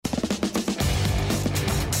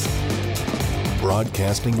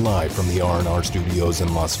Broadcasting live from the R&R studios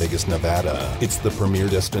in Las Vegas, Nevada. It's the premier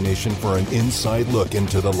destination for an inside look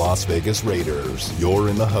into the Las Vegas Raiders. You're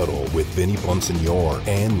in the Huddle with Vinny Bonsignor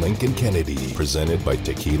and Lincoln Kennedy. Presented by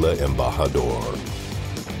Tequila Embajador.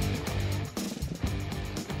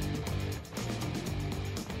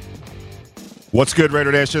 What's good,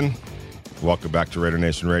 Raider Nation? Welcome back to Raider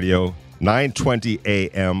Nation Radio. 9:20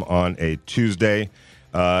 a.m. on a Tuesday.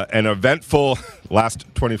 An eventful last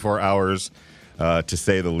 24 hours. To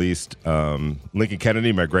say the least. Lincoln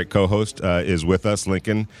Kennedy, my great co-host, is with us.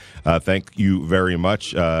 Lincoln, thank you very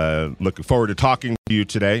much. Looking forward to talking to you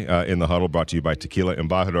today in the Huddle, brought to you by Tequila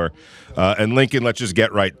Embajador. And Lincoln, let's just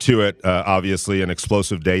get right to it. Obviously, an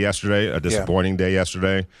explosive day yesterday, a disappointing day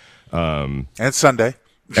yesterday. And Sunday.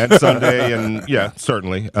 And Sunday, and yeah,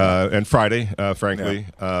 certainly. And Friday, frankly.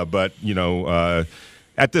 Yeah. But, you know,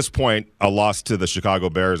 at this point, a loss to the Chicago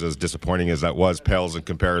Bears, as disappointing as that was, pales in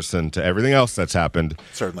comparison to everything else that's happened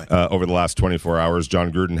certainly over the last 24 hours.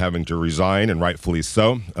 John Gruden having to resign, and rightfully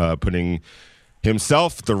so, putting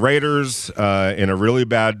himself, the Raiders, in a really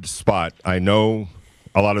bad spot. I know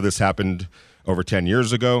a lot of this happened over 10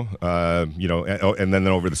 years ago, you know, and then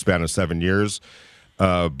over the span of 7 years.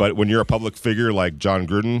 But when you're a public figure like John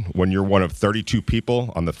Gruden, when you're one of 32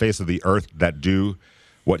 people on the face of the earth that do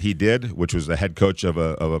what he did, which was the head coach of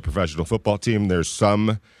a professional football team, there is a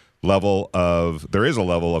level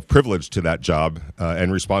of privilege to that job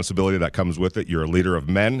and responsibility that comes with it. You're a leader of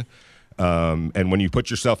men. And when you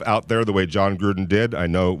put yourself out there the way John Gruden did, I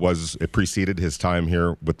know it preceded his time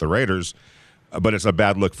here with the Raiders, but it's a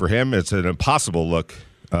bad look for him. It's an impossible look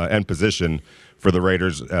and position for the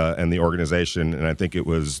Raiders and the organization. And I think it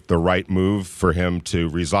was the right move for him to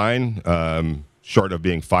resign, short of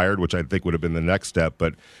being fired, which I think would have been the next step.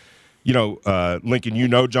 But, you know, Lincoln, you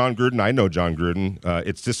know John Gruden. I know John Gruden.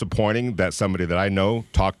 It's disappointing that somebody that I know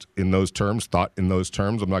talked in those terms, thought in those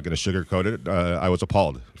terms. I'm not going to sugarcoat it. I was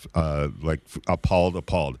appalled,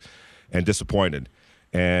 appalled, and disappointed.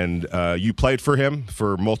 And you played for him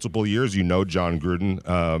for multiple years. You know John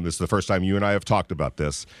Gruden. This is the first time you and I have talked about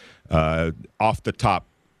this. Off the top,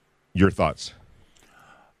 your thoughts?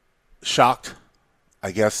 Shocked,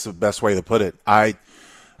 I guess the best way to put it. I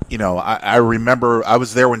remember I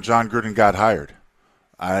was there when John Gruden got hired.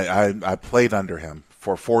 I played under him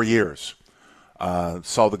for 4 years.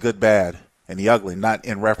 Saw the good, bad, and the ugly, not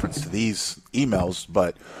in reference to these emails,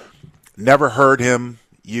 but never heard him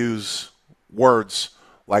use words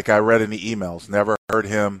like I read in the emails. Never heard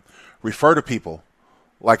him refer to people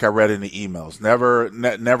like I read in the emails.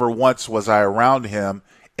 Never once was I around him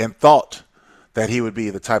and thought that he would be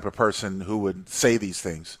the type of person who would say these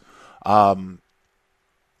things.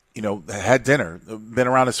 You know, had dinner, been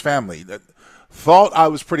around his family, thought I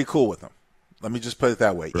was pretty cool with him. Let me just put it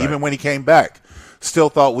that way. Right. Even when he came back, still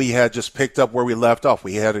thought we had just picked up where we left off.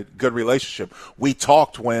 We had a good relationship. We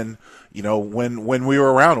talked when we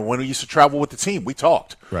were around and when we used to travel with the team. We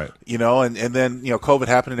talked. Right. You know, and then, you know, COVID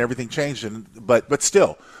happened and everything changed. But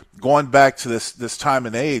still, going back to this time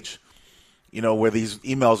and age, you know, where these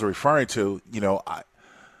emails are referring to, you know,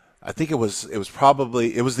 I think it was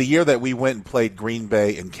the year that we went and played Green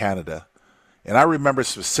Bay in Canada. And I remember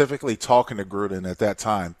specifically talking to Gruden at that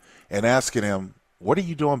time and asking him, what are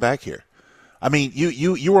you doing back here? I mean,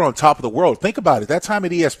 you were on top of the world. Think about it. That time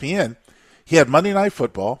at ESPN, he had Monday Night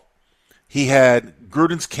Football. He had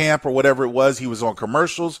Gruden's Camp or whatever it was. He was on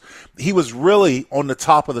commercials. He was really on the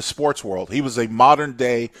top of the sports world. He was a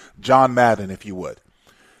modern-day John Madden, if you would.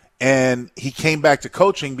 And he came back to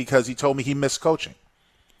coaching because he told me he missed coaching.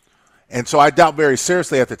 And so I doubt very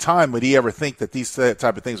seriously at the time would he ever think that these type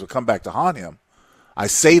of things would come back to haunt him. I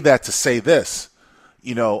say that to say this.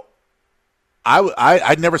 You know,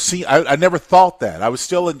 I never thought that. I was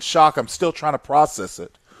still in shock. I'm still trying to process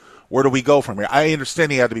it. Where do we go from here? I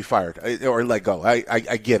understand he had to be fired or let go.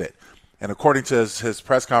 I get it. And according to his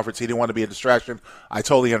press conference, he didn't want to be a distraction. I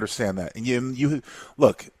totally understand that. And you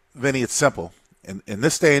look, Vinny, it's simple. In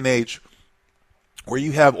this day and age, where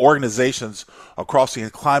you have organizations across the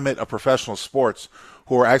climate of professional sports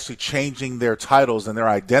who are actually changing their titles and their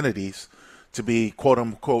identities to be, quote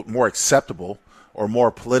unquote, more acceptable or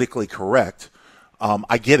more politically correct,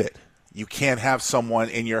 I get it. You can't have someone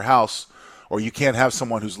in your house or you can't have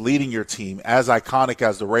someone who's leading your team as iconic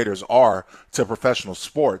as the Raiders are to professional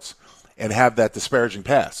sports and have that disparaging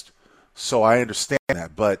past. So I understand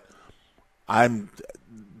that, but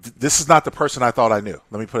this is not the person I thought I knew.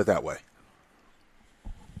 Let me put it that way.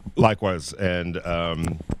 Likewise. And,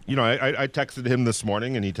 you know, I texted him this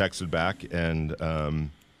morning and he texted back and,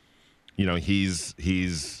 you know, he's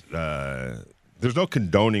there's no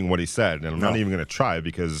condoning what he said. And I'm not even going to try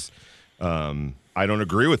because, I don't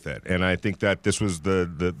agree with it, and I think that this was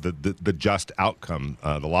the just outcome,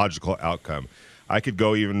 the logical outcome. I could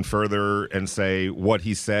go even further and say what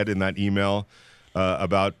he said in that email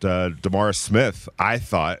about DeMaurice Smith, I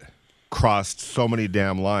thought, crossed so many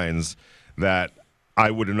damn lines that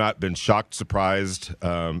I would have not been shocked, surprised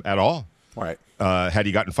at all. Right. Had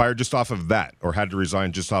he gotten fired just off of that or had to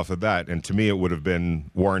resign just off of that. And to me, it would have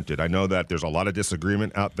been warranted. I know that there's a lot of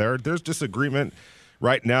disagreement out there. There's disagreement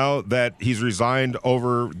right now that he's resigned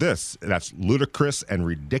over this. That's ludicrous and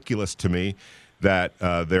ridiculous to me that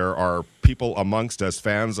there are people amongst us,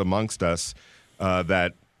 fans amongst us,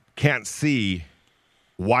 that can't see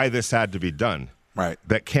why this had to be done. Right.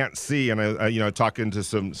 That can't see. And I talking to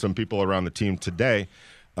some people around the team today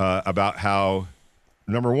about how,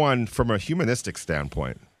 number one, from a humanistic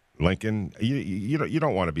standpoint, Lincoln, you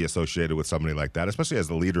don't want to be associated with somebody like that, especially as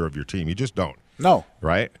the leader of your team. You just don't. No.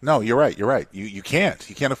 Right? No, you're right. You're right. You can't.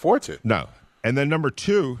 You can't afford to. No. And then number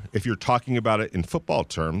two, if you're talking about it in football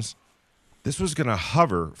terms, this was going to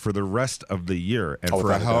hover for the rest of the year, and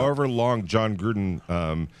for however long John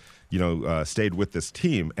Gruden, stayed with this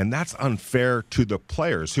team, and that's unfair to the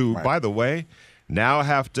players who, by the way, now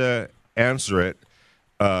have to answer it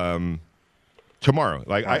tomorrow.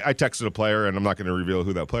 Like I texted a player, and I'm not going to reveal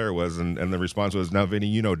who that player was, and the response was, "Now, Vinny,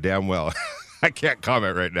 you know damn well I can't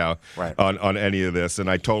comment right now on any of this," and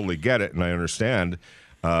I totally get it, and I understand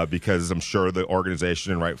because I'm sure the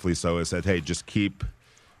organization, and rightfully so, has said, "Hey, just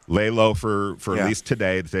lay low for at least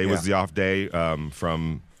today." Today was the off day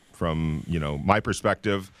from my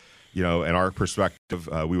perspective, and our perspective.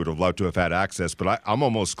 We would have loved to have had access, but I'm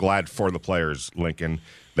almost glad for the players, Lincoln,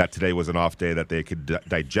 that today was an off day, that they could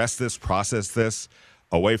digest this, process this,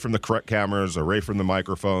 away from the correct cameras, away from the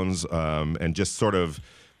microphones, and just sort of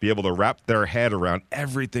be able to wrap their head around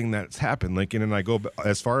everything that's happened, Lincoln. And I go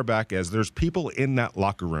as far back as there's people in that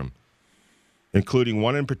locker room, including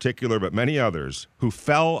one in particular, but many others, who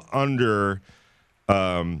fell under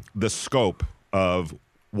the scope of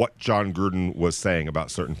what John Gruden was saying about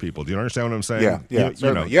certain people. Do you understand what I'm saying? Yeah.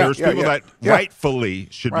 There's people that rightfully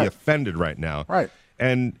should be offended right now. Right.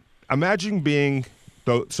 And imagine being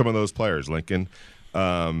some of those players, Lincoln.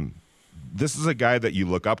 This is a guy that you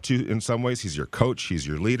look up to in some ways. He's your coach. He's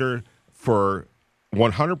your leader. For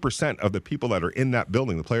 100% of the people that are in that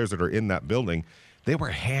building, the players that are in that building, they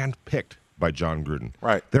were handpicked by John Gruden.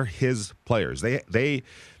 Right. They're his players.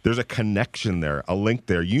 There's a connection there, a link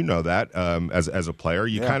there. You know that as a player.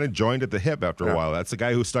 You kind of joined at the hip after a while. That's the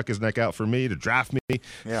guy who stuck his neck out for me to draft me,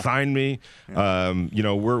 sign me. Yeah.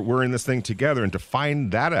 We're in this thing together, and to find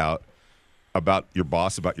that out about your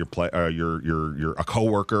boss, about your a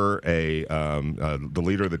coworker, the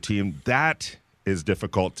leader of the team, that is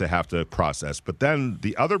difficult to have to process. But then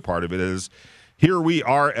the other part of it is, here we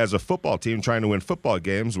are as a football team trying to win football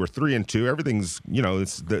games. We're 3-2. Everything's,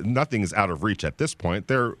 nothing is out of reach at this point.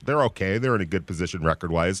 They're okay. They're in a good position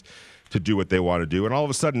record-wise to do what they want to do. And all of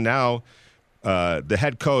a sudden now, the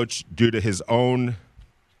head coach, due to his own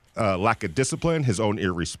lack of discipline, his own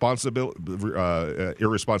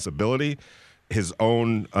irresponsibility, his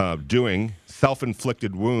own doing,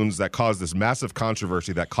 self-inflicted wounds that caused this massive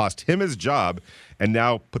controversy that cost him his job and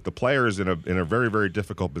now put the players in a very, very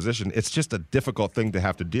difficult position. It's just a difficult thing to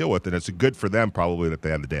have to deal with, and it's good for them probably that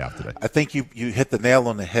they had the day off today. I think you hit the nail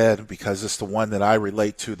on the head, because it's the one that I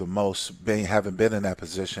relate to the most, having been in that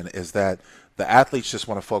position, is that the athletes just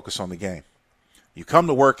want to focus on the game. You come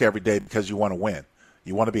to work every day because you want to win.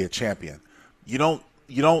 You want to be a champion. You don't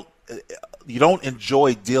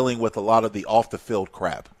enjoy dealing with a lot of the off-the-field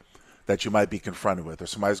crap that you might be confronted with or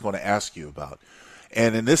somebody's going to ask you about.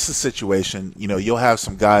 And in this situation, you'll have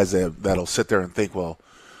some guys that'll sit there and think, well,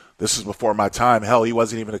 this is before my time. Hell, he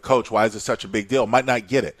wasn't even a coach. Why is it such a big deal? Might not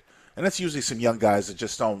get it. And that's usually some young guys that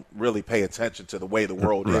just don't really pay attention to the way the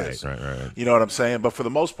world is. Right. You know what I'm saying? But for the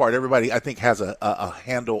most part, everybody, I think, has a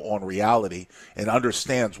handle on reality and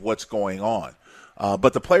understands what's going on.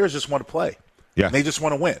 But the players just want to play. Yeah. And they just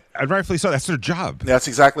want to win. And rightfully so. That's their job. That's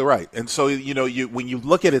exactly right. And so, when you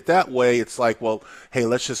look at it that way, it's like, well, hey,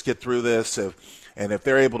 let's just get through this. And if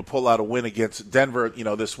they're able to pull out a win against Denver,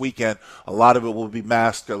 this weekend, a lot of it will be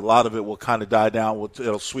masked. A lot of it will kind of die down.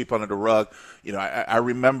 It'll sweep under the rug. I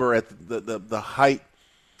remember at the height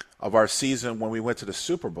of our season when we went to the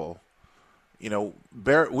Super Bowl,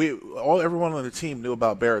 Barrett, everyone on the team knew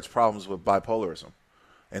about Barrett's problems with bipolarism,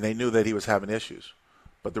 and they knew that he was having issues.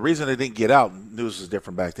 But the reason it didn't get out, news was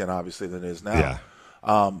different back then, obviously, than it is now. Yeah.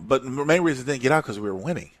 But the main reason it didn't get out because we were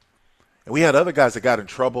winning. And we had other guys that got in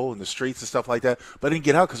trouble in the streets and stuff like that, but it didn't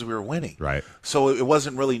get out because we were winning. Right. So it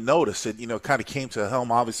wasn't really noticed. It, kind of came to a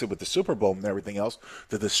helm, obviously, with the Super Bowl and everything else,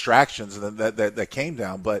 the distractions that came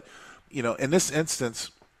down. But in this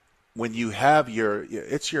instance, when you have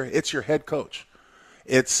it's your head coach.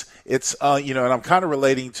 It's and I'm kind of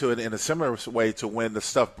relating to it in a similar way to when the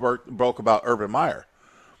stuff broke about Urban Meyer.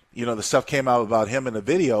 The stuff came out about him in the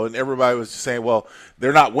video, and everybody was saying, well,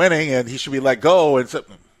 they're not winning, and he should be let go. And so,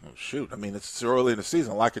 shoot, I mean, it's early in the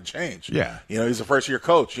season. A lot can change. Yeah. He's a first-year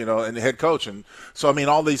coach, and the head coach. And so, I mean,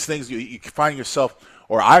 all these things, you find yourself,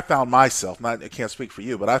 or I found myself, I can't speak for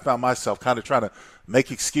you, but I found myself kind of trying to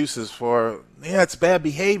make excuses for, it's bad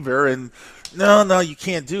behavior, and no, you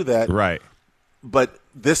can't do that. Right. But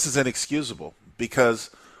this is inexcusable because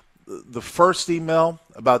the first email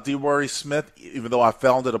about DeMaurice Smith, even though I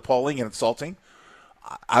found it appalling and insulting,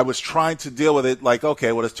 I was trying to deal with it like,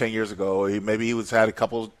 okay, well, it's 10 years ago. Maybe he had a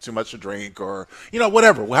couple too much to drink or,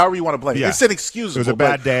 whatever, however you want to blame it. It's inexcusable. It was a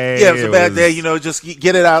bad day. Yeah, it was a bad day. Just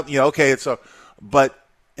get it out. Okay,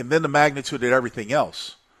 and then the magnitude of everything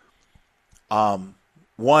else.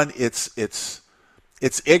 One, it's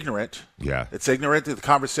ignorant. Yeah. It's ignorant. The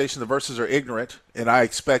conversation, the verses are ignorant, and I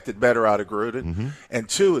expected better out of Gruden. Mm-hmm. And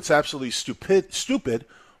two, it's absolutely stupid.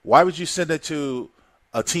 Why would you send it to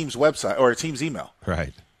a team's website or a team's email?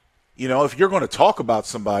 Right. If you're going to talk about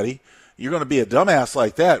somebody, you're going to be a dumbass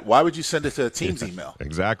like that. Why would you send it to a team's email?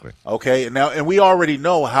 Exactly. Okay. And we already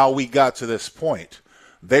know how we got to this point.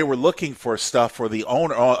 They were looking for stuff for the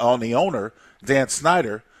owner, Dan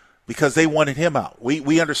Snyder, because they wanted him out.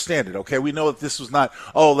 We understand it, okay? We know that this was not,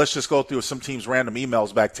 let's just go through some team's random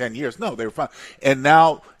emails back 10 years. No, they were fine. And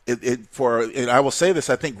now, and I will say this,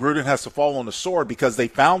 I think Gruden has to fall on the sword because they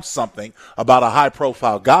found something about a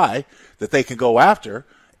high-profile guy that they can go after,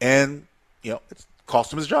 and, it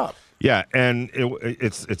cost him his job. Yeah, and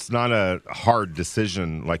it's not a hard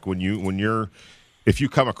decision. Like if you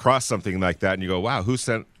come across something like that and you go, wow, who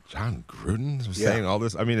sent John Gruden saying all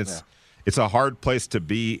this? I mean, it's a hard place to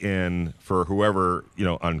be in for whoever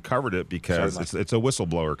uncovered it because it's a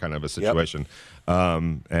whistleblower kind of a situation,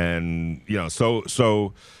 and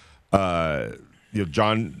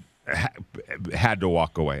John had to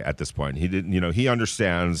walk away at this point. He didn't, he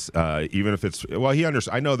understands even if it's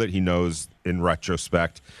I know that he knows in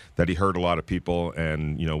retrospect that he hurt a lot of people,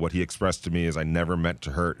 and what he expressed to me is I never meant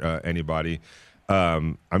to hurt anybody.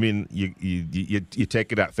 I mean, you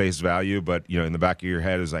take it at face value, but in the back of your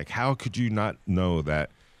head is like, how could you not know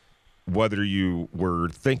that whether you were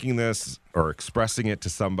thinking this or expressing it to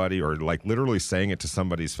somebody or like literally saying it to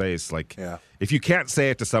somebody's face, if you can't say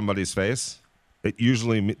it to somebody's face,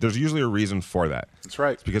 there's usually a reason for that. That's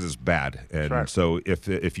right. It's because it's bad, and right. So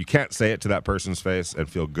if you can't say it to that person's face and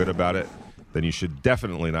feel good about it, then you should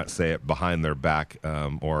definitely not say it behind their back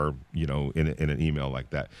or in an email like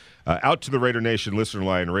that. Out to the Raider Nation listener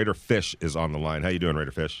line, Raider Fish is on the line. How you doing,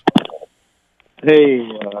 Raider Fish? Hey,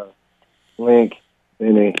 Link,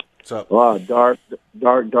 Vinny. What's up? Wow, dark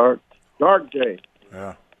day.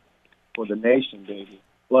 Yeah. For the nation, baby.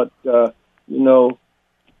 But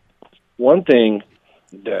one thing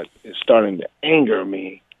that is starting to anger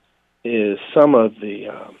me is some of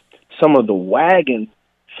the wagons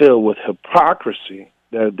filled with hypocrisy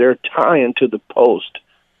that they're tying to the post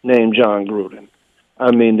named John Gruden.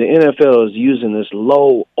 I mean, the NFL is using this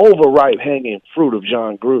low, overripe hanging fruit of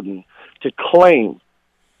John Gruden to claim,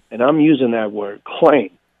 and I'm using that word,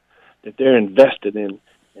 claim, that they're invested in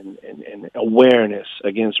awareness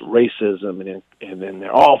against racism and then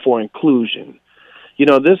they're all for inclusion.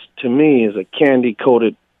 This to me is a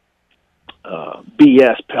candy-coated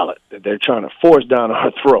BS pellet that they're trying to force down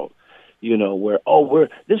our throat.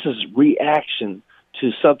 This is reaction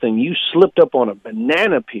to something you slipped up on a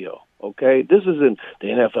banana peel, okay? This isn't the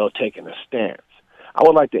NFL taking a stance. I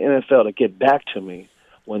would like the NFL to get back to me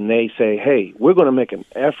when they say, hey, we're going to make an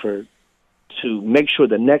effort to make sure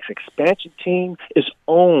the next expansion team is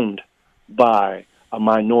owned by a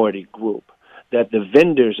minority group, that the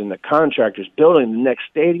vendors and the contractors building the next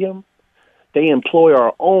stadium, they employ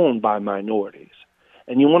are owned by minorities.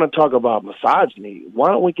 And you want to talk about misogyny, why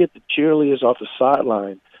don't we get the cheerleaders off the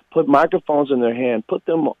sideline, put microphones in their hand, put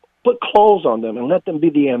clothes on them, and let them be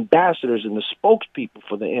the ambassadors and the spokespeople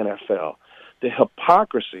for the NFL. The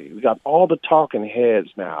hypocrisy, we got all the talking heads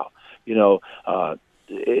now.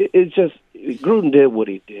 It's just, Gruden did what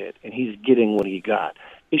he did, and he's getting what he got.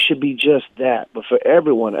 It should be just that. But for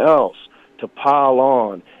everyone else to pile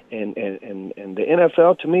on, and the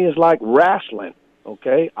NFL to me is like wrestling.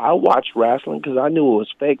 Okay, I watched wrestling because I knew it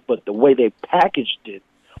was fake, but the way they packaged it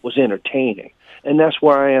was entertaining, and that's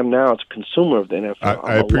where I am now as a consumer of the NFL.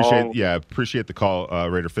 I appreciate the call,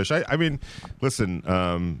 Raider Fish. I mean, listen,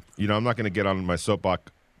 I'm not going to get on my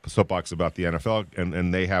soapbox about the NFL,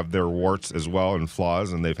 and they have their warts as well and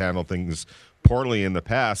flaws, and they've handled things poorly in the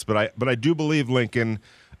past. But I do believe, Lincoln,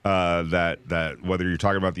 that whether you're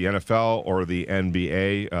talking about the NFL or the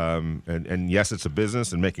NBA, and yes, it's a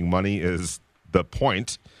business and making money is the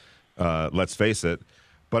point. Let's face it.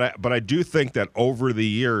 But I do think that over the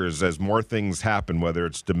years, as more things happen, whether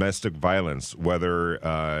it's domestic violence, whether it's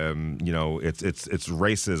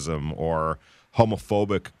racism or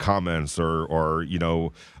homophobic comments or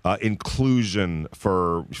inclusion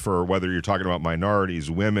for whether you're talking about minorities,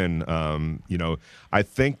 women, I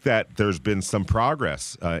think that there's been some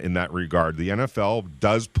progress in that regard. The NFL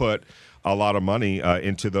does put a lot of money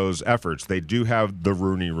into those efforts. They do have the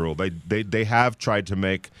Rooney Rule. They have tried to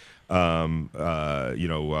make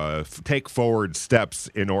take forward steps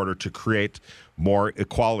in order to create more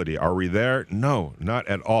equality. Are we there? No, not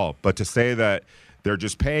at all. But to say that they're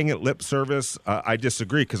just paying it lip service, I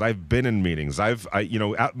disagree, because I've been in meetings.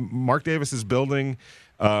 Mark Davis is building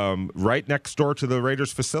right next door to the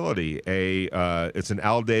Raiders facility. It's an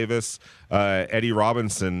Al Davis, Eddie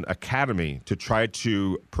Robinson Academy to try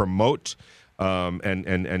to promote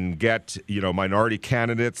and get minority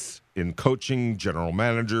candidates in coaching, general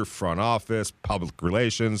manager, front office, public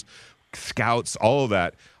relations, scouts, all of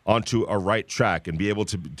that onto a right track and be able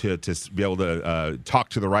to be able to talk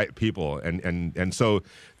to the right people. And so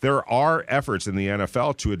there are efforts in the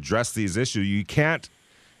NFL to address these issues.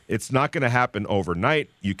 It's not going to happen overnight.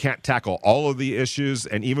 You can't tackle all of the issues.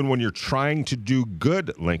 And even when you're trying to do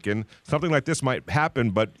good, Lincoln, something like this might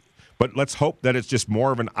happen, but let's hope that it's just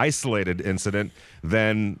more of an isolated incident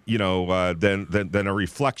than a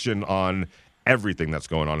reflection on everything that's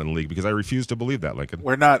going on in the league, because I refuse to believe that, Lincoln.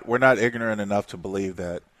 We're not ignorant enough to believe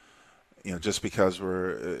that, just because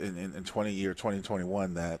we're in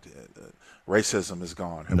 2021 that racism is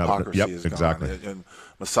gone, hypocrisy is gone, and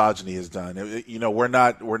misogyny is done. We're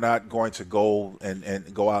not going to go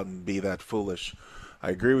and go out and be that foolish. I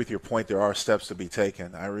agree with your point. There are steps to be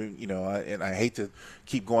taken. And I hate to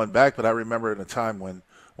keep going back, but I remember in a time when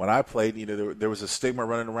I played, there was a stigma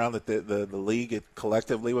running around that the league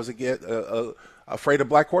collectively was afraid of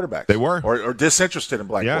black quarterbacks. They were, or disinterested in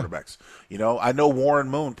black quarterbacks. I know Warren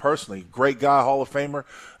Moon personally, great guy, Hall of Famer,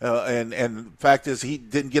 and the fact is he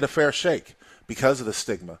didn't get a fair shake because of the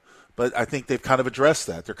stigma. But I think they've kind of addressed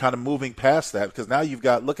that. They're kind of moving past that, because now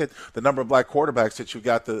look at the number of black quarterbacks that you've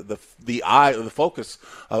got the eye or the focus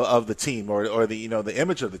of the team or the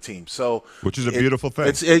image of the team. So which is a beautiful thing.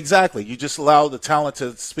 It's exactly. You just allow the talent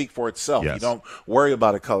to speak for itself. Yes. You don't worry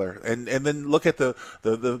about a color. And then look at the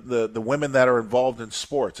women that are involved in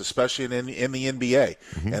sports, especially in the NBA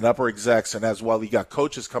and upper execs, and as well you got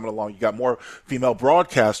coaches coming along. You got more female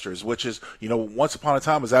broadcasters, which is once upon a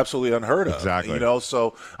time was absolutely unheard of. Exactly.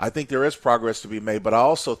 So I think there is progress to be made, but I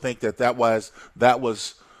also think that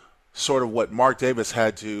was sort of what Mark Davis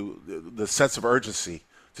had the sense of urgency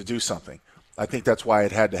to do something. I think that's why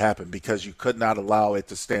it had to happen, because you could not allow it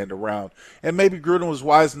to stand around. And maybe Gruden was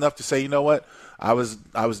wise enough to say, you know what, I was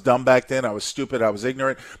dumb back then, I was stupid, I was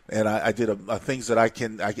ignorant, and I did things that I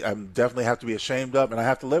definitely have to be ashamed of, and I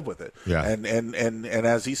have to live with it. Yeah. And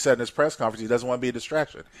as he said in his press conference, he doesn't want to be a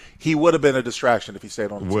distraction. He would have been a distraction if he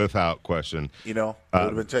stayed on the team. Without question. It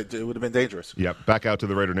would have been dangerous. Yeah. Back out to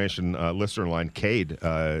the Raider Nation listener line. Cade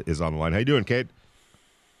is on the line. How you doing, Cade?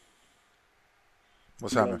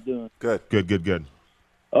 What's happening? Good.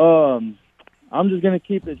 I'm just gonna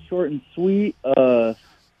keep it short and sweet.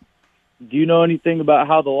 Do you know anything about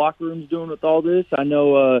how the locker room's doing with all this? I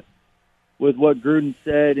know with what Gruden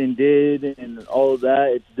said and did and all of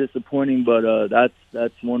that, it's disappointing, but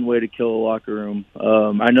that's one way to kill a locker room.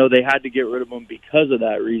 I know they had to get rid of him because of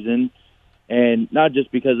that reason, and not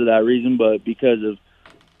just because of that reason, but because of,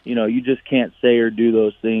 you just can't say or do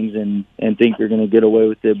those things and think you're going to get away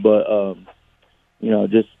with it. But,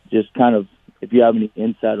 just kind of, if you have any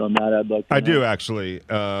insight on that, I'd like to know. I do, actually.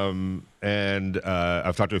 And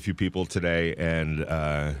I've talked to a few people today,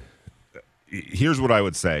 and here's what I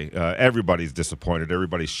would say. Everybody's disappointed.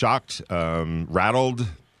 Everybody's shocked, rattled,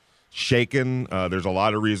 shaken. There's a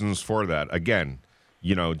lot of reasons for that. Again,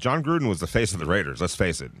 John Gruden was the face of the Raiders. Let's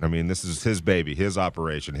face it. I mean, this is his baby, his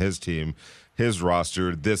operation, his team, his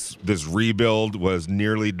roster. This rebuild was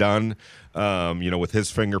nearly done, with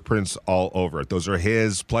his fingerprints all over it. Those are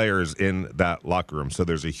his players in that locker room. So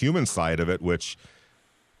there's a human side of it, which,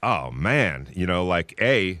 oh, man,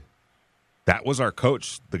 that was our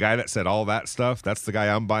coach, the guy that said all that stuff. That's the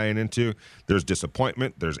guy I'm buying into. There's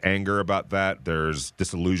disappointment. There's anger about that. There's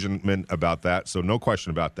disillusionment about that. So no question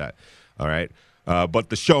about that. All right. But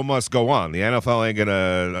the show must go on. The NFL ain't going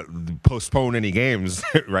to postpone any games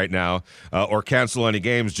right now or cancel any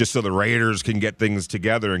games just so the Raiders can get things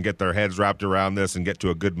together and get their heads wrapped around this and get to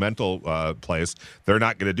a good mental place. They're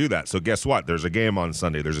not going to do that. So guess what? There's a game on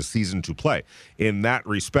Sunday. There's a season to play. In that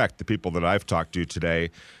respect, the people that I've talked to today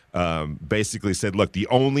basically said, look, the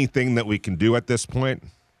only thing that we can do at this point,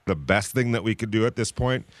 the best thing that we could do at this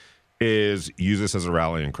point is use this as a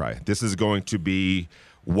rallying cry. This is going to be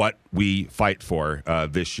what we fight for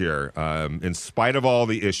this year. In spite of all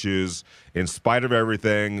the issues, in spite of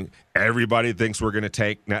everything, everybody thinks we're going to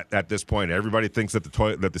take at this point. Everybody thinks that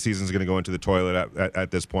the season's going to go into the toilet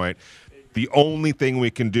at this point. The only thing we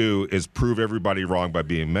can do is prove everybody wrong by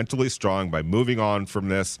being mentally strong, by moving on from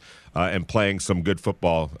this and playing some good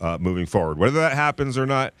football moving forward. Whether that happens or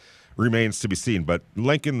not remains to be seen. But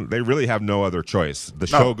Lincoln, they really have no other choice. The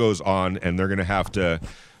show goes on, and they're going to have to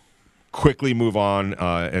quickly move on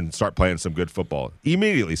and start playing some good football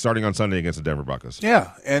immediately, starting on Sunday against the Denver Broncos.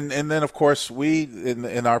 Yeah, and then of course we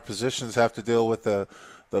in our positions have to deal with the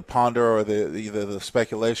ponder or the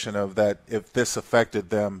speculation of that if this affected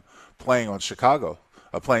them playing on Chicago,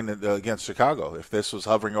 playing against Chicago, if this was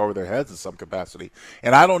hovering over their heads in some capacity,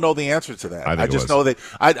 and I don't know the answer to that.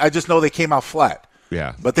 I just know they came out flat.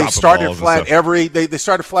 Yeah, but they started flat they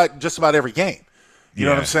started flat just about every game. You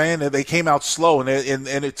know what I'm saying? They came out slow, and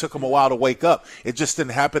it took them a while to wake up. It just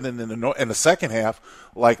didn't happen in the second half,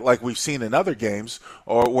 like we've seen in other games,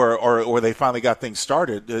 or where they finally got things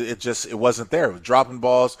started. It wasn't there. It was dropping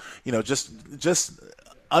balls, just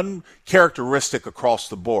uncharacteristic across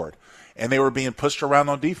the board, and they were being pushed around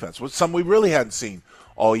on defense, which some we really hadn't seen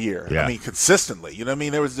all year. Yeah. I mean, consistently. You know what I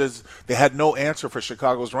mean? They had no answer for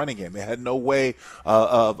Chicago's running game. They had no way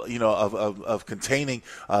of containing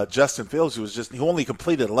Justin Fields, he only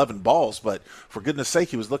completed 11 balls, but for goodness sake,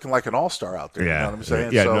 he was looking like an all-star out there. Yeah. You know what I'm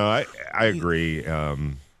saying? Yeah, I agree.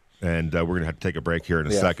 And we're going to have to take a break here in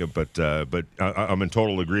a second, but I'm in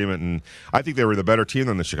total agreement, and I think they were the better team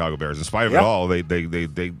than the Chicago Bears. In spite of it all, they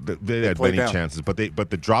had many chances, but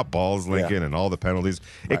the drop balls, Lincoln, and all the penalties.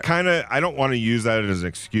 Right. It kind of, I don't want to use that as an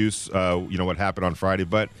excuse. What happened on Friday,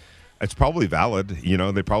 but it's probably valid.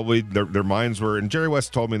 They probably their minds were. And Jerry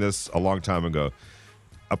West told me this a long time ago.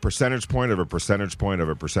 A percentage point of a percentage point of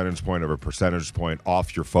a percentage point of a percentage point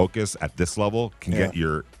off your focus at this level can get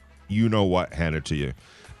your what handed to you.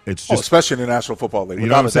 It's just, especially in the National Football League,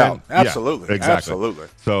 without a doubt. Absolutely, yeah, exactly. Absolutely.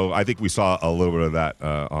 So I think we saw a little bit of that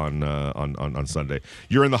on Sunday.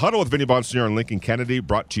 You're in the huddle with Vinny Bonsignor and Lincoln Kennedy,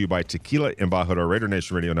 brought to you by Tequila Embajador, Raider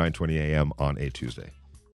Nation Radio, 9:20 a.m. on a Tuesday.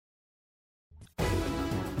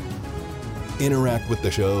 Interact with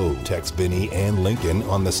the show. Text Vinny and Lincoln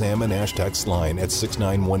on the Sam and Ash text line at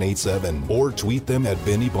 69187 or tweet them at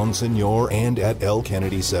Vinny Bonsignor and at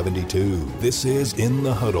LKennedy72. This is In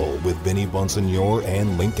the Huddle with Vinny Bonsignor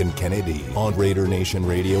and Lincoln Kennedy on Raider Nation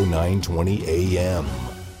Radio 920 AM.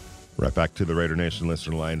 Right back to the Raider Nation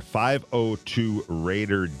listener line. 502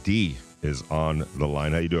 Raider D is on the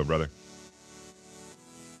line. How you doing, brother?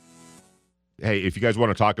 Hey, if you guys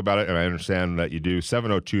want to talk about it, and I understand that you do,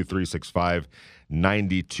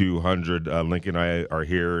 702-365-9200. Lincoln and I are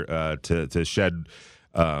here to shed,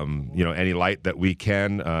 any light that we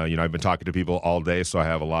can. I've been talking to people all day, so I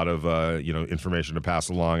have a lot of, information to pass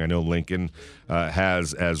along. I know Lincoln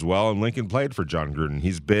has as well, and Lincoln played for John Gruden.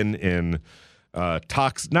 He's been in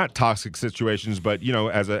not toxic situations, but,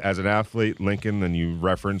 as an athlete, Lincoln, and you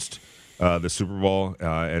referenced the Super Bowl,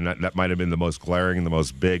 and that might have been the most glaring and the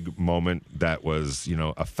most big moment that was,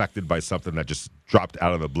 affected by something that just dropped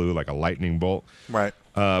out of the blue like a lightning bolt. Right.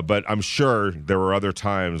 But I'm sure there were other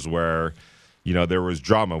times where, there was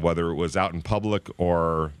drama, whether it was out in public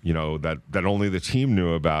or, that only the team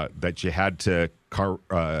knew about, that you had to, kind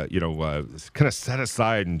of set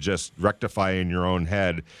aside and just rectify in your own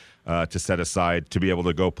head to set aside to be able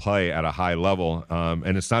to go play at a high level.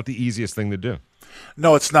 And it's not the easiest thing to do.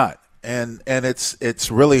 No, it's not. And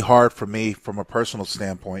it's really hard for me from a personal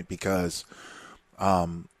standpoint because, I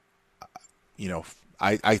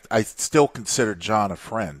still consider John a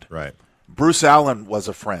friend. Right. Bruce Allen was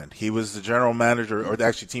a friend. He was the general manager, or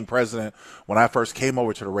actually team president, when I first came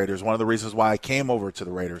over to the Raiders. One of the reasons why I came over to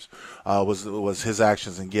the Raiders was his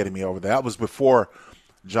actions in getting me over there. That was before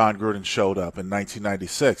John Gruden showed up in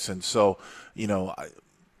 1996. And so,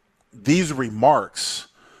 these remarks,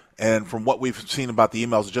 and from what we've seen about the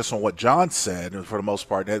emails, just on what John said, and for the most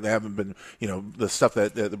part, they haven't been, the stuff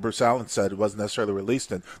that Bruce Allen said wasn't necessarily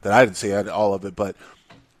released, and that I didn't see all of it, but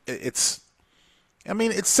it's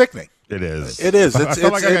sickening. It is. It is. I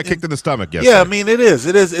felt like I got kicked in the stomach yesterday. Yeah, it is.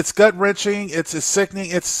 It is. It's gut-wrenching. It's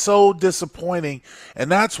sickening. It's so disappointing.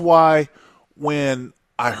 And that's why when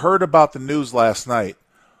I heard about the news last night.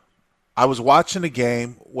 I was watching the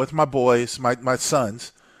game with my boys, my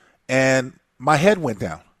sons, and my head went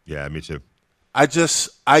down. Yeah, me too. I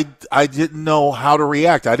didn't know how to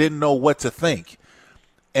react. I didn't know what to think.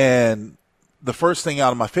 And the first thing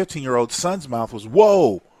out of my 15-year-old son's mouth was,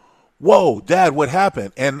 whoa, Dad, what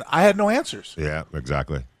happened? And I had no answers. Yeah,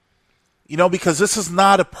 exactly. Because this is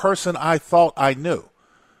not a person I thought I knew.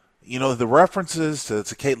 The references to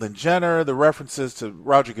Caitlyn Jenner, the references to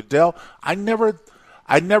Roger Goodell, I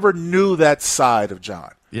never knew that side of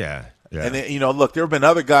John. Yeah. Yeah. And, look, there have been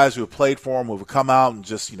other guys who have played for him who have come out and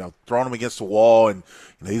just, thrown him against the wall and,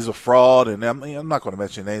 he's a fraud. And I'm not going to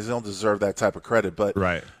mention names. They don't deserve that type of credit. But,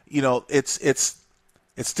 right.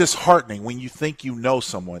 It's disheartening when you think you know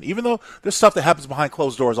someone, even though there's stuff that happens behind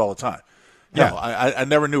closed doors all the time. Yeah. I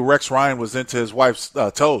never knew Rex Ryan was into his wife's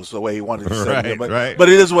toes the way he wanted to say. Right. But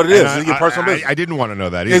it is what it is. It's your personal business. I didn't want to know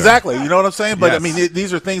that either. Exactly. You know what I'm saying? But, Yes.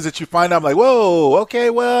 these are things that you find out. I'm like, whoa, okay,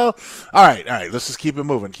 well, all right. Let's just keep it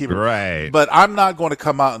moving. Right. But I'm not going to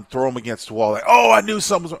come out and throw him against the wall like, oh, I knew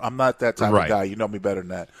something was wrong. I'm not that type Right. of guy. You know me better than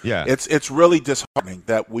that. Yeah. It's really disheartening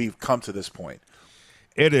that we've come to this point.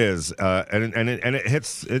 It is, and it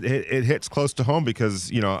hits close to home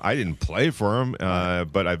because I didn't play for him,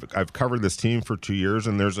 but I've covered this team for 2 years,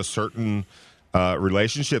 and there's a certain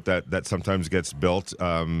relationship that sometimes gets built.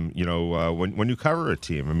 When you cover a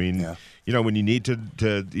team, I mean, when you need to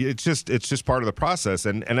it's just part of the process,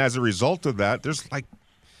 and as a result of that, there's like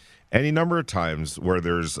any number of times where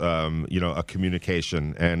there's a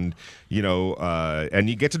communication and and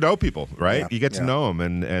you get to know people, right? You get to know them,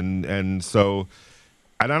 and so.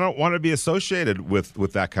 And I don't want to be associated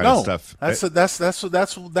with that kind of stuff.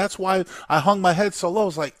 That's why I hung my head so low.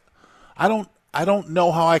 It's like I don't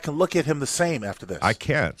know how I can look at him the same after this. I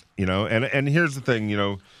can't, And here's the thing,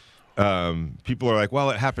 people are like,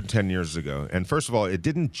 well, it happened 10 years ago. And first of all, it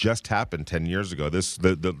didn't just happen 10 years ago.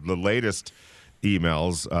 The latest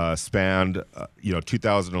emails spanned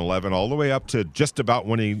 2011 all the way up to just about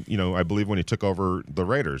when he I believe when he took over the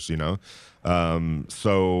Raiders.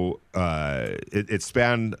 So it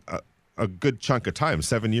spanned a good chunk of time,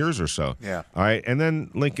 7 years or so. Yeah. All right. And then,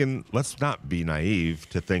 Lincoln, let's not be naive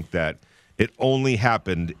to think that it only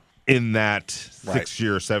happened in that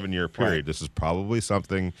 6-year, 7-year period. Right. This is probably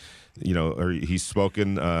something, or he's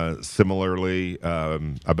spoken similarly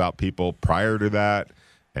about people prior to that,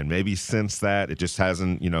 and maybe since that. It just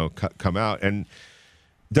hasn't, come out. And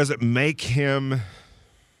does it make him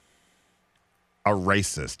a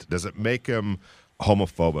racist? Does it make him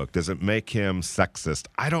homophobic? Does it make him sexist?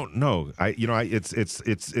 I don't know. I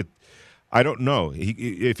don't know.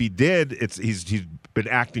 If he did, he's been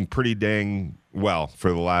acting pretty dang well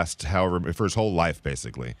for the last for his whole life,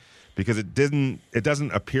 basically, because it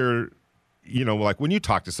doesn't appear, like when you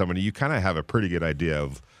talk to somebody, you kind of have a pretty good idea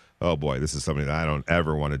of, oh boy, this is something that I don't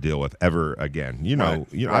ever want to deal with ever again.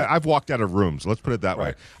 I've walked out of rooms. Let's put it that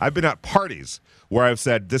way. I've been at parties where I've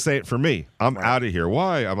said, this ain't for me. I'm out of here.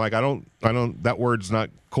 Why? I'm like, I don't, that word's not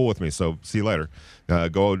cool with me. So see you later.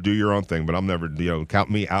 Go do your own thing, but I'm never,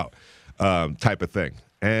 count me out type of thing.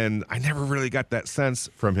 And I never really got that sense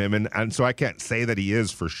from him. And so I can't say that he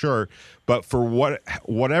is for sure, but for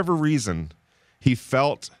whatever reason, he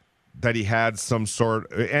felt that he had some sort,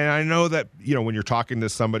 and I know that, when you're talking to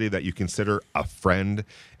somebody that you consider a friend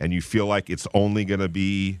and you feel like it's only going to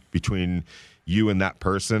be between you and that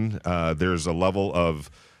person, there's a level of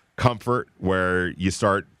comfort where you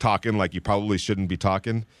start talking like you probably shouldn't be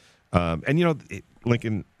talking.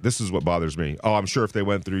 Lincoln, this is what bothers me. Oh, I'm sure if they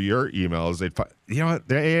went through your emails, they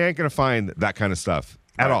ain't going to find that kind of stuff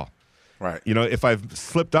at all. Right. If I've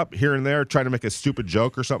slipped up here and there trying to make a stupid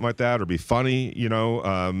joke or something like that, or be funny,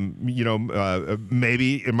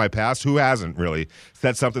 maybe in my past, who hasn't really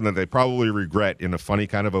said something that they probably regret in a funny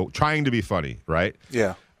kind of trying to be funny, right?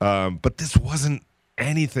 Yeah. But this wasn't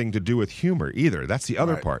anything to do with humor either. That's the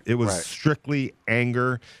other part. It was strictly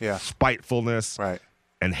anger, spitefulness,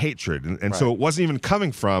 and hatred. And so it wasn't even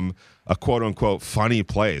coming from a quote unquote funny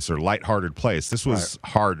place or lighthearted place. This was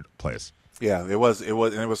hard place. Yeah, it was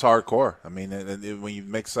hardcore. I mean, when you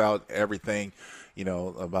mix out everything,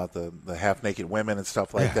 about the half naked women and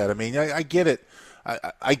stuff like that. I mean, I get it.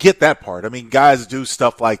 I get that part. I mean, guys do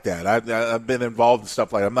stuff like that. I've been involved in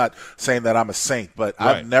stuff like that. I'm not saying that I'm a saint, but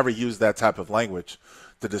I've never used that type of language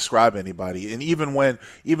to describe anybody. And even when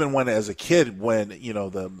as a kid, when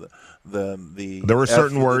there were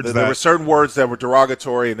certain words there were certain words that were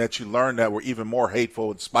derogatory and that you learned that were even more hateful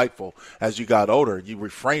and spiteful as you got older. You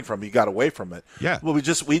refrained from it, you got away from it. Yeah. Well, we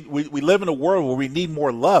live in a world where we need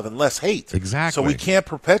more love and less hate. Exactly. So we can't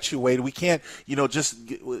perpetuate it. We can't, just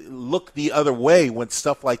look the other way when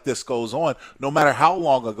stuff like this goes on, no matter how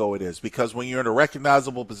long ago it is, because when you're in a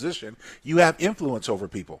recognizable position, you have influence over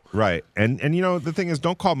people. Right. And the thing is,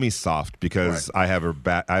 don't call me soft because I have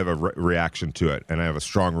a reaction to it, and I have a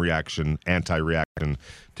strong anti-reaction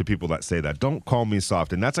to people that say that. Don't call me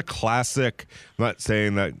soft. And that's a classic, I'm not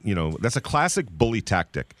saying that, that's a classic bully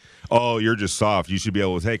tactic. Oh, you're just soft. You should be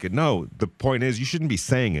able to take it. No, the point is you shouldn't be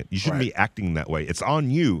saying it. You shouldn't be acting that way. It's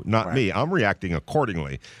on you, not me. I'm reacting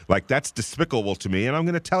accordingly. Like, that's despicable to me, and I'm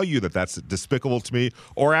going to tell you that that's despicable to me,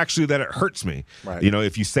 or actually that it hurts me,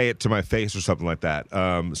 if you say it to my face or something like that.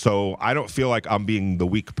 So I don't feel like I'm being the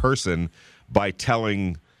weak person by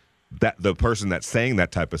telling that the person that's saying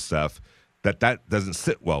that type of stuff that doesn't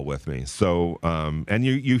sit well with me. So, and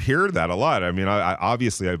you hear that a lot. I mean,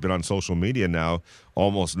 obviously I've been on social media now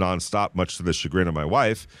almost nonstop, much to the chagrin of my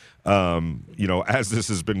wife, as this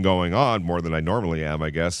has been going on more than I normally am, I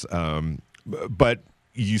guess. But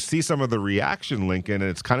you see some of the reaction, Lincoln, and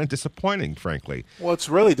it's kind of disappointing, frankly. Well, it's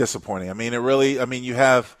really disappointing. I mean, you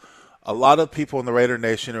have a lot of people in the Raider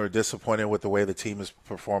Nation who are disappointed with the way the team has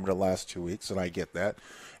performed the last 2 weeks, and I get that.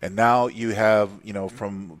 And now you have,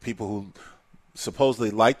 from people who supposedly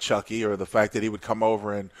like Chucky, or the fact that he would come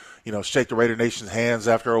over and, shake the Raider Nation's hands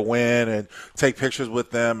after a win and take pictures with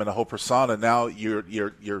them and the whole persona. Now you're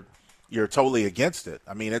totally against it.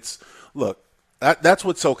 I mean, that's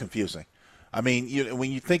what's so confusing. I mean,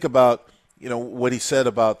 when you think about, what he said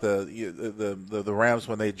about the Rams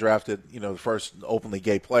when they drafted, the first openly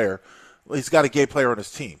gay player, well, he's got a gay player on his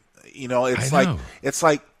team. It's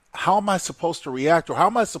like, how am I supposed to react, or how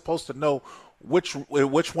am I supposed to know which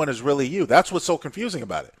one is really you? That's what's so confusing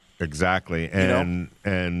about it. Exactly.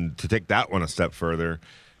 And to take that one a step further,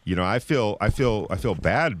 I feel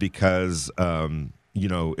bad because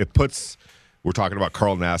it puts, we're talking about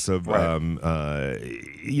Carl Nassib,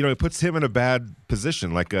 it puts him in a bad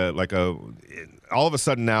position, like all of a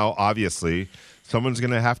sudden now, obviously someone's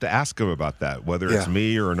going to have to ask him about that, whether it's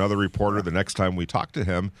me or another reporter the next time we talk to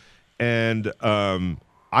him. And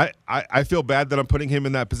I feel bad that I'm putting him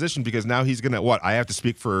in that position, because now he's going to, I have to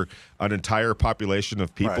speak for an entire population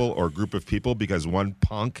of people or group of people because one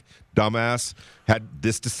punk dumbass had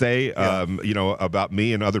this to say, about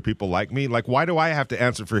me and other people like me. Like, why do I have to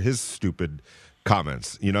answer for his stupid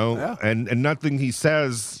comments, and nothing he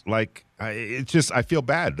says, like, it's just, I feel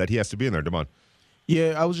bad that he has to be in there. Damon.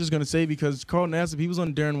 Yeah, I was just going to say, because Carl Nassib, he was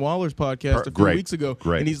on Darren Waller's podcast a few weeks ago,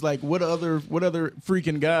 and he's like, what other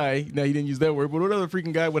freaking guy, now he didn't use that word, but what other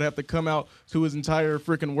freaking guy would have to come out to his entire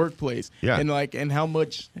freaking workplace? Yeah. And how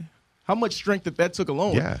much strength that took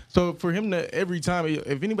alone. Yeah. So for him to, every time,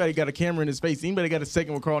 if anybody got a camera in his face, anybody got a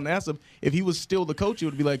second with Carl Nassib, if he was still the coach, it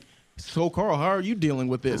would be like, so Carl, how are you dealing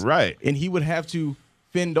with this? Right. And he would have to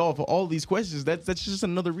fend off all these questions. That's just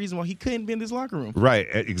another reason why he couldn't be in this locker room. Right,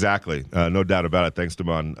 exactly. No doubt about it. Thanks,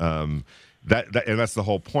 Damon. And that's the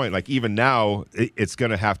whole point. Like, even now, it's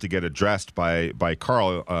going to have to get addressed by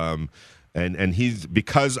Carl. And he's,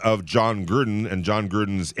 because of John Gruden and John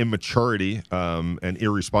Gruden's immaturity and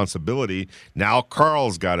irresponsibility, now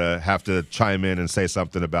Carl's got to have to chime in and say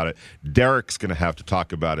something about it. Derek's going to have to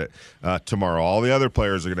talk about it tomorrow. All the other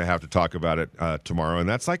players are going to have to talk about it tomorrow. And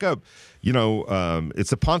that's like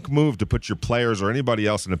it's a punk move to put your players or anybody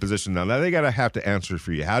else in a position now they got to have to answer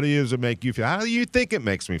for you. How does it make you feel? How do you think it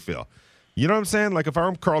makes me feel? You know what I'm saying? Like, if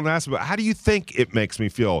I'm Carl Nassib, how do you think it makes me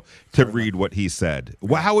feel to read what he said?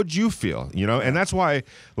 Well, how would you feel? And that's why,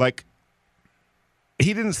 like,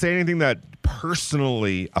 he didn't say anything that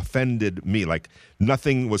personally offended me. Like,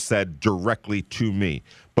 nothing was said directly to me.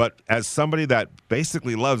 But as somebody that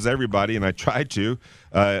basically loves everybody, and I try to,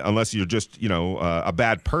 unless you're just, a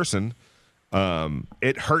bad person,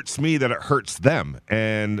 it hurts me that it hurts them,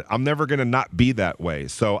 and I'm never going to not be that way.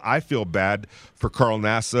 So I feel bad for Carl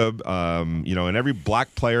Nassib, and every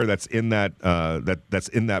black player that's in that that's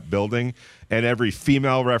in that building, and every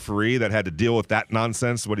female referee that had to deal with that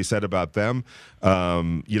nonsense, what he said about them.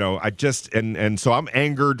 I just and so I'm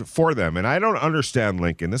angered for them, and I don't understand,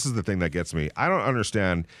 Lincoln. This is the thing that gets me. I don't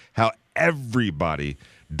understand how everybody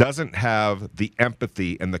doesn't have the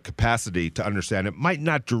empathy and the capacity to understand it might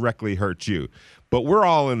not directly hurt you, but we're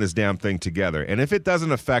all in this damn thing together. And if it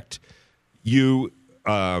doesn't affect you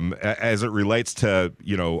as it relates to,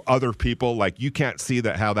 other people, like, you can't see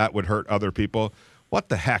how that would hurt other people. What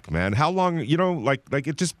the heck, man? How long, like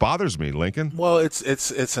it just bothers me, Lincoln. Well,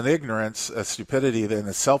 it's an ignorance, a stupidity, and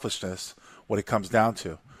a selfishness, what it comes down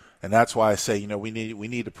to. And that's why I say, we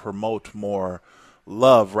need to promote more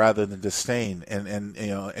love rather than disdain and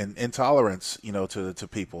intolerance, to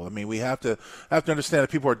people. I mean, we have to understand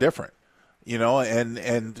that people are different,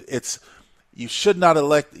 and it's, you should not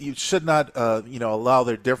allow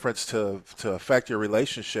their difference to affect your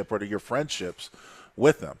relationship or to your friendships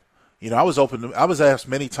with them. I was asked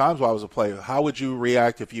many times while I was a player, how would you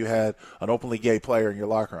react if you had an openly gay player in your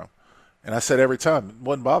locker room? And I said every time, it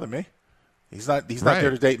wouldn't bother me. He's not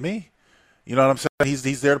there to date me. You know what I'm saying?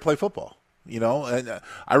 He's there to play football. And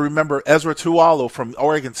I remember Ezra Tualo from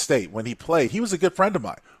Oregon State when he played. He was a good friend of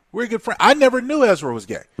mine. We're a good friend. I never knew Ezra was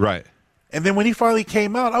gay. Right. And then when he finally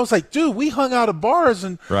came out, I was like, dude, we hung out at bars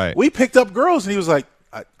and we picked up girls. And he was like,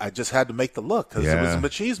 I just had to make the look because it was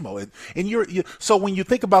machismo. And so when you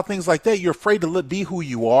think about things like that, you're afraid to be who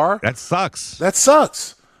you are. That sucks.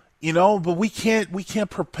 But we can't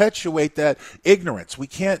perpetuate that ignorance. We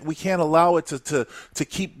can't allow it to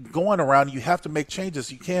keep going around. You have to make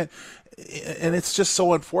changes. You can't. And it's just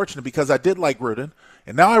so unfortunate because I did like Gruden,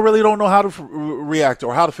 and now I really don't know how to react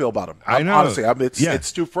or how to feel about him. I know. Honestly,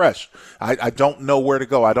 it's too fresh. I don't know where to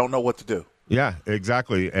go. I don't know what to do. Yeah,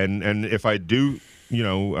 exactly. And if I do,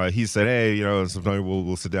 he said, hey, sometimes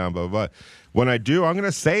we'll sit down, blah, blah, blah. When I do, I'm going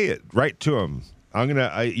to say it right to him. I'm going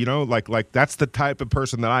to, like that's the type of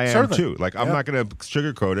person that I am. Certainly. Too. Like, I'm not going to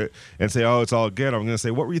sugarcoat it and say, oh, it's all good. I'm going to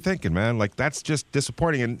say, what were you thinking, man? Like, that's just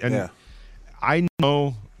disappointing. And I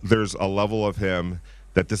know there's a level of him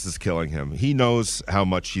that this is killing him. He knows how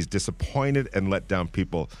much he's disappointed and let down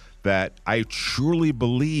people that I truly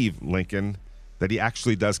believe, Lincoln, that he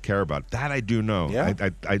actually does care about. That I do know. Yeah.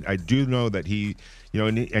 I do know that he,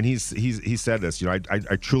 and he said this, I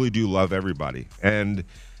truly do love everybody. And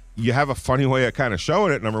you have a funny way of kind of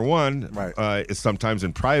showing it, number one, is sometimes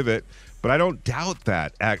in private, but I don't doubt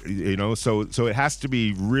that, so it has to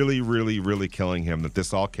be really, really, really killing him that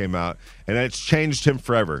this all came out, and it's changed him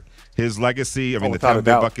forever. His legacy, the Tampa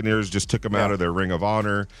Bay Buccaneers just took him out of their Ring of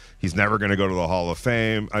Honor. He's never going to go to the Hall of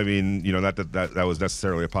Fame. I mean, that was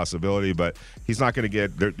necessarily a possibility, but he's not going to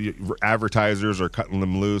get advertisers are cutting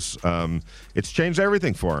them loose. It's changed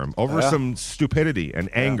everything for him over some stupidity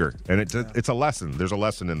and anger, and it's a lesson. There's a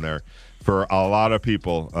lesson in there for a lot of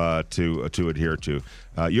people to adhere to.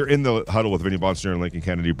 You're in the huddle with Vinny Bonsignore and Lincoln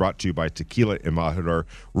Kennedy, brought to you by Tequila Embajador,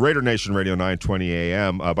 Raider Nation Radio 920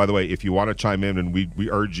 AM. By the way, if you want to chime in, and we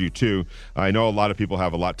urge you to, I know a lot of people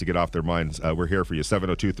have a lot to get off their minds. We're here for you,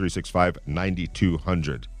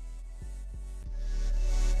 702-365-9200.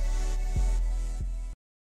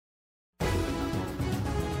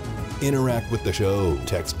 Interact with the show.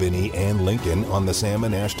 Text Vinny and Lincoln on the Sam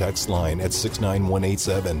and Ash text line at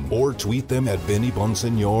 69187 or tweet them at Vinny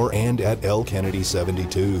Bonsignore and at L Kennedy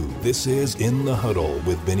 72. This is In the Huddle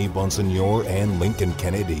with Vinny Bonsignore and Lincoln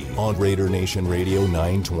Kennedy on Raider Nation Radio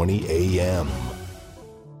 920 AM.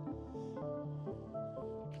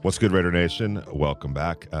 What's good, Raider Nation? Welcome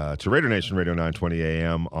back to Raider Nation Radio 920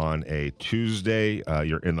 AM on a Tuesday.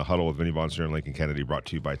 You're in the huddle with Vinny Bonsignore and Lincoln Kennedy, brought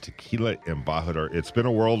to you by Tequila Embajador. It's been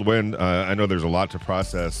a whirlwind. I know there's a lot to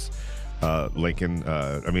process, Lincoln.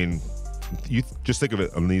 You just think of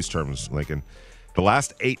it in these terms, Lincoln. The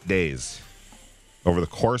last 8 days, over the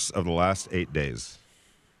course of the last 8 days,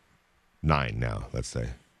 9 now, let's say,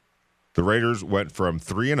 the Raiders went from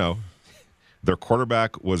 3-0. Their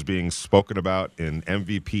quarterback was being spoken about in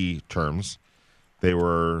MVP terms. They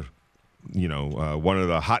were, one of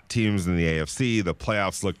the hot teams in the AFC. The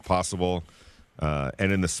playoffs looked possible.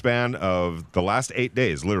 And in the span of the last 8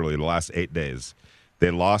 days, literally the last 8 days,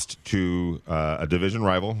 they lost to a division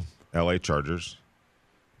rival, LA Chargers.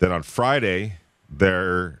 Then on Friday,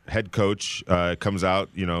 their head coach comes out,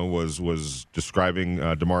 was describing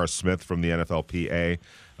DeMaurice Smith from the NFLPA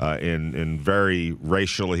in very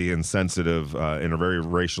racially insensitive, in a very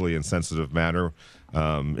racially insensitive manner.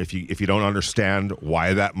 If you don't understand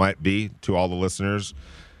why that might be, to all the listeners,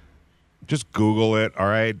 just Google it. All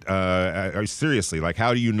right, seriously, like,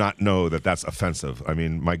 how do you not know that that's offensive? I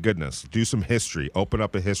mean, my goodness, do some history. Open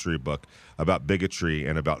up a history book about bigotry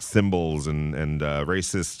and about symbols and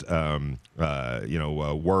racist,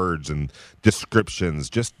 words and descriptions.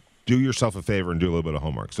 Just do yourself a favor and do a little bit of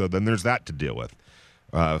homework. So then there's that to deal with.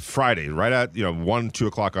 Friday, right at 1-2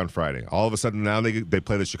 o'clock on Friday. All of a sudden now they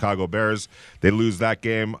play the Chicago Bears. They lose that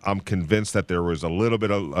game. I'm convinced that there was a little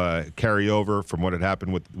bit of carryover from what had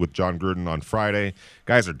happened with John Gruden on Friday.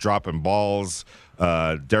 Guys are dropping balls.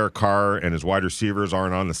 Derek Carr and his wide receivers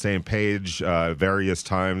aren't on the same page various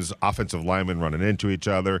times. Offensive linemen running into each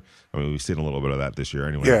other. I mean, we've seen a little bit of that this year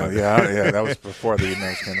anyway. Yeah. That was before the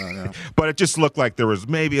emails came out. Yeah. But it just looked like there was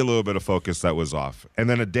maybe a little bit of focus that was off. And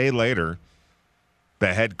then a day later,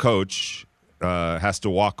 the head coach has to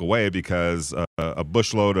walk away because a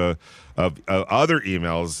bushload of other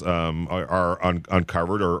emails are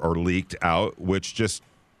uncovered or leaked out, which just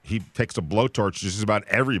he takes a blowtorch to just about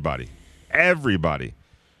everybody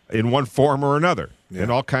in one form or another, in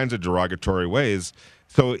all kinds of derogatory ways.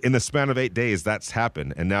 So in the span of 8 days, that's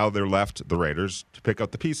happened, and now they're left, the Raiders, to pick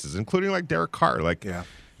up the pieces, including like Derek Carr.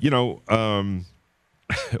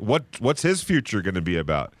 What's his future going to be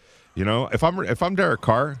about? If I'm Derek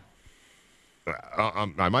Carr,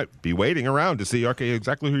 I might be waiting around to see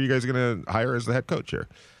exactly who you guys are going to hire as the head coach here.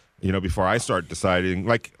 Before I start deciding.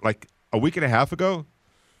 Like a week and a half ago,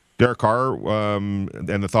 Derek Carr and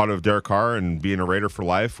the thought of Derek Carr and being a Raider for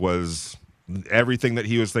life was everything that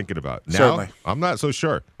he was thinking about. Now, certainly. I'm not so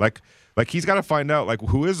sure. Like he's got to find out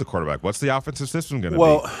who is the quarterback. What's the offensive system going to be?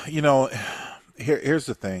 Well, here's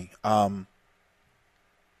the thing. And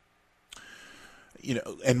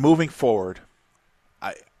moving forward,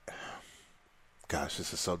 gosh,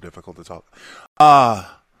 this is so difficult to talk.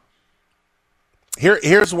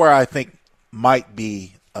 Here's where I think might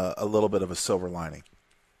be a little bit of a silver lining.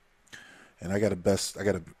 And I got to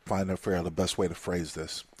figure out the best way to phrase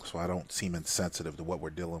this so I don't seem insensitive to what we're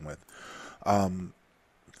dealing with.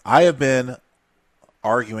 I have been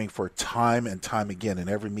arguing for time and time again in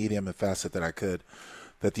every medium and facet that I could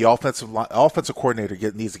that the offensive coordinator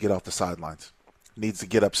needs to get off the sidelines, needs to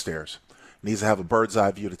get upstairs, needs to have a bird's eye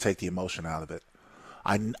view to take the emotion out of it.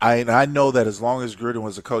 I know that as long as Gruden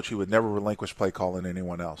was a coach, he would never relinquish play calling to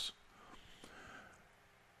anyone else.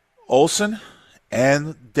 Olsen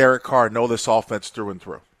and Derek Carr know this offense through and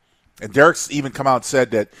through. And Derek's even come out and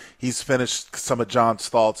said that he's finished some of John's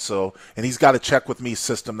thoughts, and he's got a check with me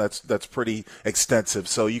system that's pretty extensive.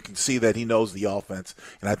 So you can see that he knows the offense,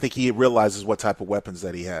 and I think he realizes what type of weapons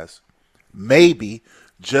that he has. Maybe,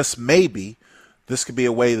 just maybe, this could be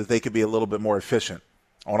a way that they could be a little bit more efficient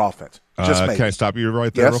on offense. Just maybe. Can I stop you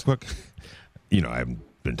right there Yes? real quick?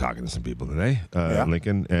 I've been talking to some people today,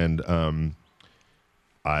 Lincoln, and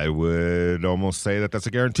I would almost say that that's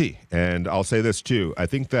a guarantee. And I'll say this, too. I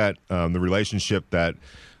think that the relationship that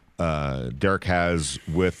Derek has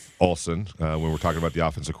with Olsen, when we're talking about the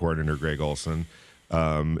offensive coordinator, Greg Olsen,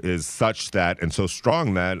 is such that and so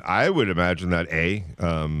strong that I would imagine that,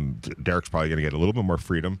 Derek's probably going to get a little bit more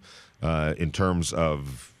freedom in terms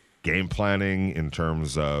of game planning, in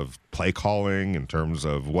terms of play calling, in terms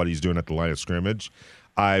of what he's doing at the line of scrimmage.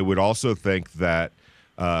 I would also think that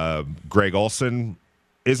Greg Olsen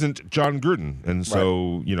isn't John Gruden. And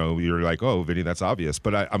so, you're like, oh, Vinny, that's obvious.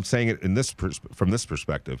 But I'm saying it from this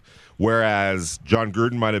perspective. Whereas John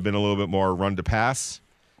Gruden might have been a little bit more run to pass,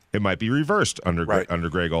 it might be reversed under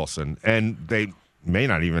Greg Olsen. And they may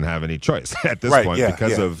not even have any choice at this point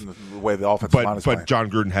because of the way the offensive line is playing. But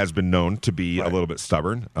John Gruden has been known to be a little bit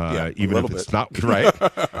stubborn, even if it's not right.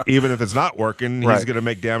 Even if it's not working, he's going to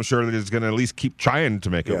make damn sure that he's going to at least keep trying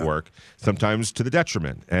to make it work. Sometimes to the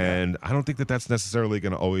detriment, and I don't think that that's necessarily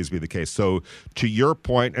going to always be the case. So to your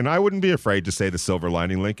point, and I wouldn't be afraid to say the silver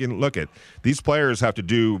lining, Lincoln. Look, these players have to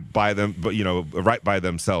do by them, but right by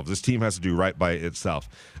themselves. This team has to do right by itself.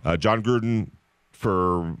 John Gruden,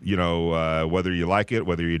 for whether you like it,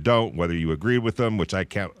 whether you don't, whether you agree with them, which I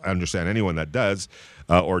can't understand anyone that does,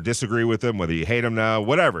 or disagree with him, whether you hate him now,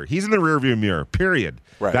 whatever. He's in the rearview mirror. Period.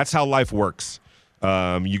 Right. That's how life works.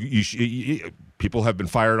 People have been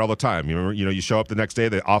fired all the time. You show up the next day,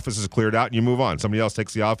 the office is cleared out, and you move on. Somebody else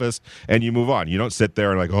takes the office, and you move on. You don't sit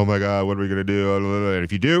there and oh my God, what are we going to do? And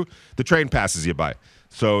if you do, the train passes you by.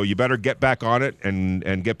 So you better get back on it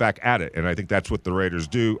and get back at it. And I think that's what the Raiders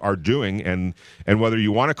are doing. And whether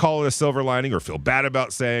you want to call it a silver lining or feel bad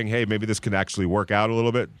about saying, hey, maybe this can actually work out a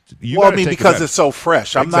little bit. Because it's so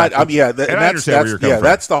fresh. I understand where you're coming from.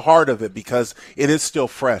 That's the heart of it, because it is still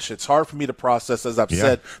fresh. It's hard for me to process, as I've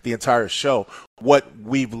said the entire show, what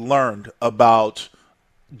we've learned about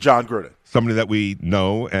John Gruden. Somebody that we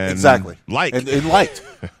know and like. And liked.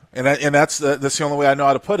 And that's the only way I know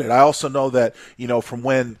how to put it. I also know that from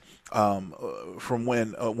when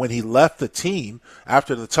he left the team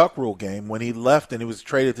after the Tuck Rule game, when he left and he was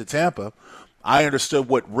traded to Tampa, I understood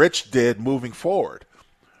what Rich did moving forward.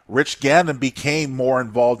 Rich Gannon became more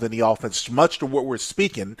involved in the offense, much to what we're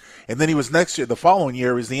speaking, and then he was the following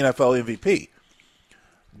year, he was the NFL MVP.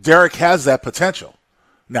 Derek has that potential.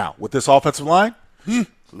 Now with this offensive line, a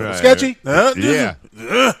little sketchy.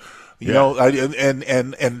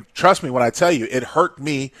 And trust me when I tell you, it hurt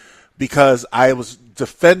me because I was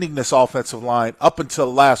defending this offensive line up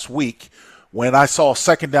until last week when I saw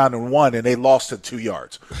 2nd down and 1 and they lost at 2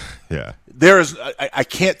 yards. Yeah, I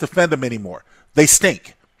can't defend them anymore. They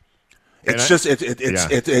stink.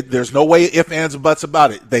 There's no way ifs, ands, and buts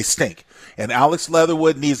about it. They stink. And Alex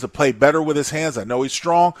Leatherwood needs to play better with his hands. I know he's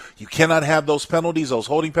strong. You cannot have those penalties, those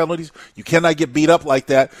holding penalties. You cannot get beat up like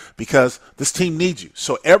that because this team needs you.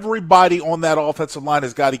 So everybody on that offensive line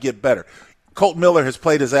has got to get better. Colton Miller has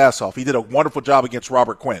played his ass off. He did a wonderful job against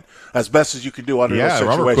Robert Quinn, as best as you can do under those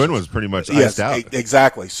situations. Robert Quinn was pretty much iced out.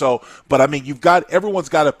 Exactly. So, but I mean, everyone's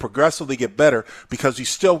got to progressively get better because you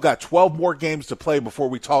still got 12 more games to play before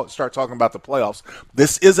we start talking about the playoffs.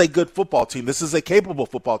 This is a good football team. This is a capable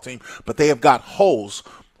football team, but they have got holes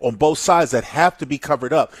on both sides that have to be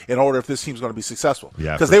covered up in order if this team's going to be successful.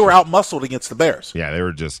 Yeah, because they were out-muscled against the Bears. Yeah, they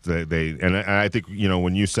were just and I think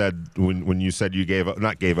when you said you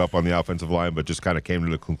not gave up on the offensive line, but just kind of came to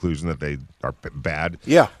the conclusion that they are bad.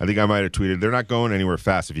 Yeah, I think I might have tweeted they're not going anywhere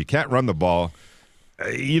fast if you can't run the ball.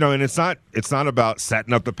 And it's not about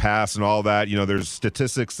setting up the pass and all that. There's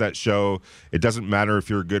statistics that show it doesn't matter if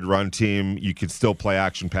you're a good run team, you can still play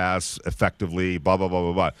action pass effectively. Blah blah blah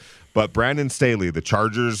blah blah. But Brandon Staley, the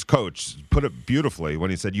Chargers coach, put it beautifully when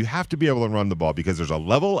he said you have to be able to run the ball because there's a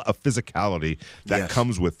level of physicality that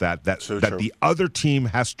comes with that the other team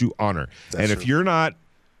has to honor. If you're not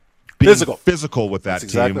being physical with that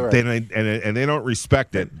team, right. and they don't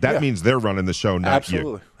respect it, that means they're running the show, not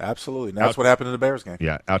you. Absolutely. That's what happened in the Bears game.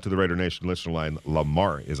 Yeah, out to the Raider Nation listener line.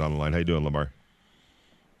 Lamar is on the line. How you doing, Lamar?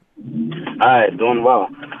 Hi, doing well.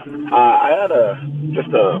 I had just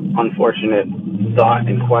a unfortunate thought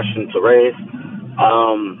and question to raise.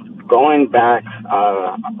 Going back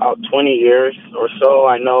about 20 years or so,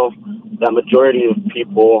 I know the majority of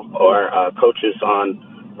people or coaches on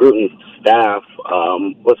Gruden's staff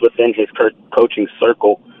was within his coaching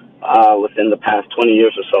circle within the past 20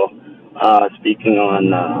 years or so. Speaking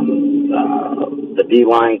on the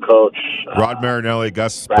D-line coach. Rod Marinelli,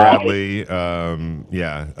 Gus Bradley, Greg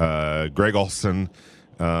Olson,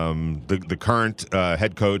 the current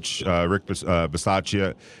head coach, Rick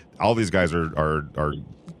Bisaccia. All these guys are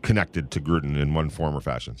connected to Gruden in one form or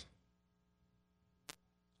fashion.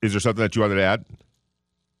 Is there something that you wanted to add?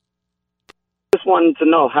 Just wanted to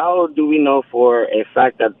know, how do we know for a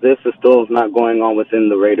fact that this is still not going on within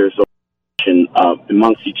the Raiders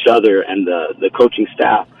amongst each other and the coaching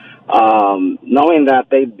staff, knowing that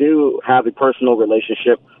they do have a personal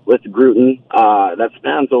relationship with Gruden that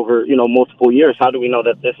spans over multiple years? How do we know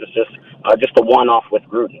that this is just a one-off with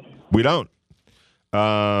Gruden? We don't.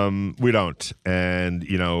 And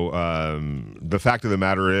the fact of the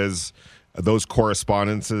matter is, those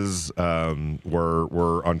correspondences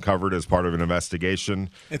were uncovered as part of an investigation.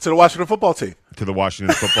 Into the Washington football team. To the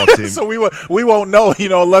Washington football team. So we won't know,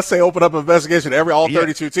 unless they open up an investigation all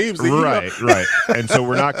 32 teams. Right. And so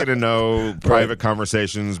we're not going to know private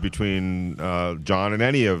conversations between John and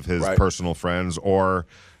any of his personal friends or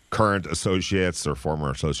current associates or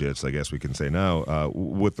former associates, I guess we can say now,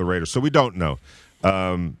 with the Raiders. So we don't know.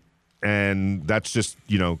 And that's just,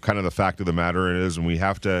 kind of the fact of the matter is, and we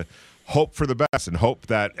have to hope for the best and hope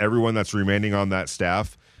that everyone that's remaining on that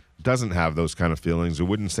staff doesn't have those kind of feelings or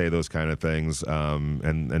wouldn't say those kind of things.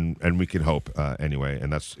 And we can hope anyway.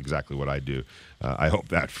 And that's exactly what I do. I hope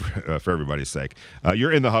that for everybody's sake.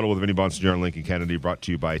 You're in the huddle with Vinny Bonsignore and Lincoln Kennedy, brought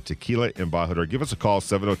to you by Tequila Embajador. Give us a call,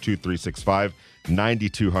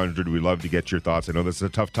 702-365-9200. We'd love to get your thoughts. I know this is a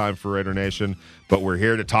tough time for Raider Nation, but we're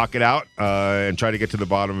here to talk it out and try to get to the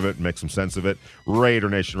bottom of it and make some sense of it. Raider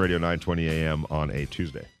Nation Radio, 920 a.m. on a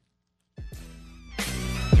Tuesday.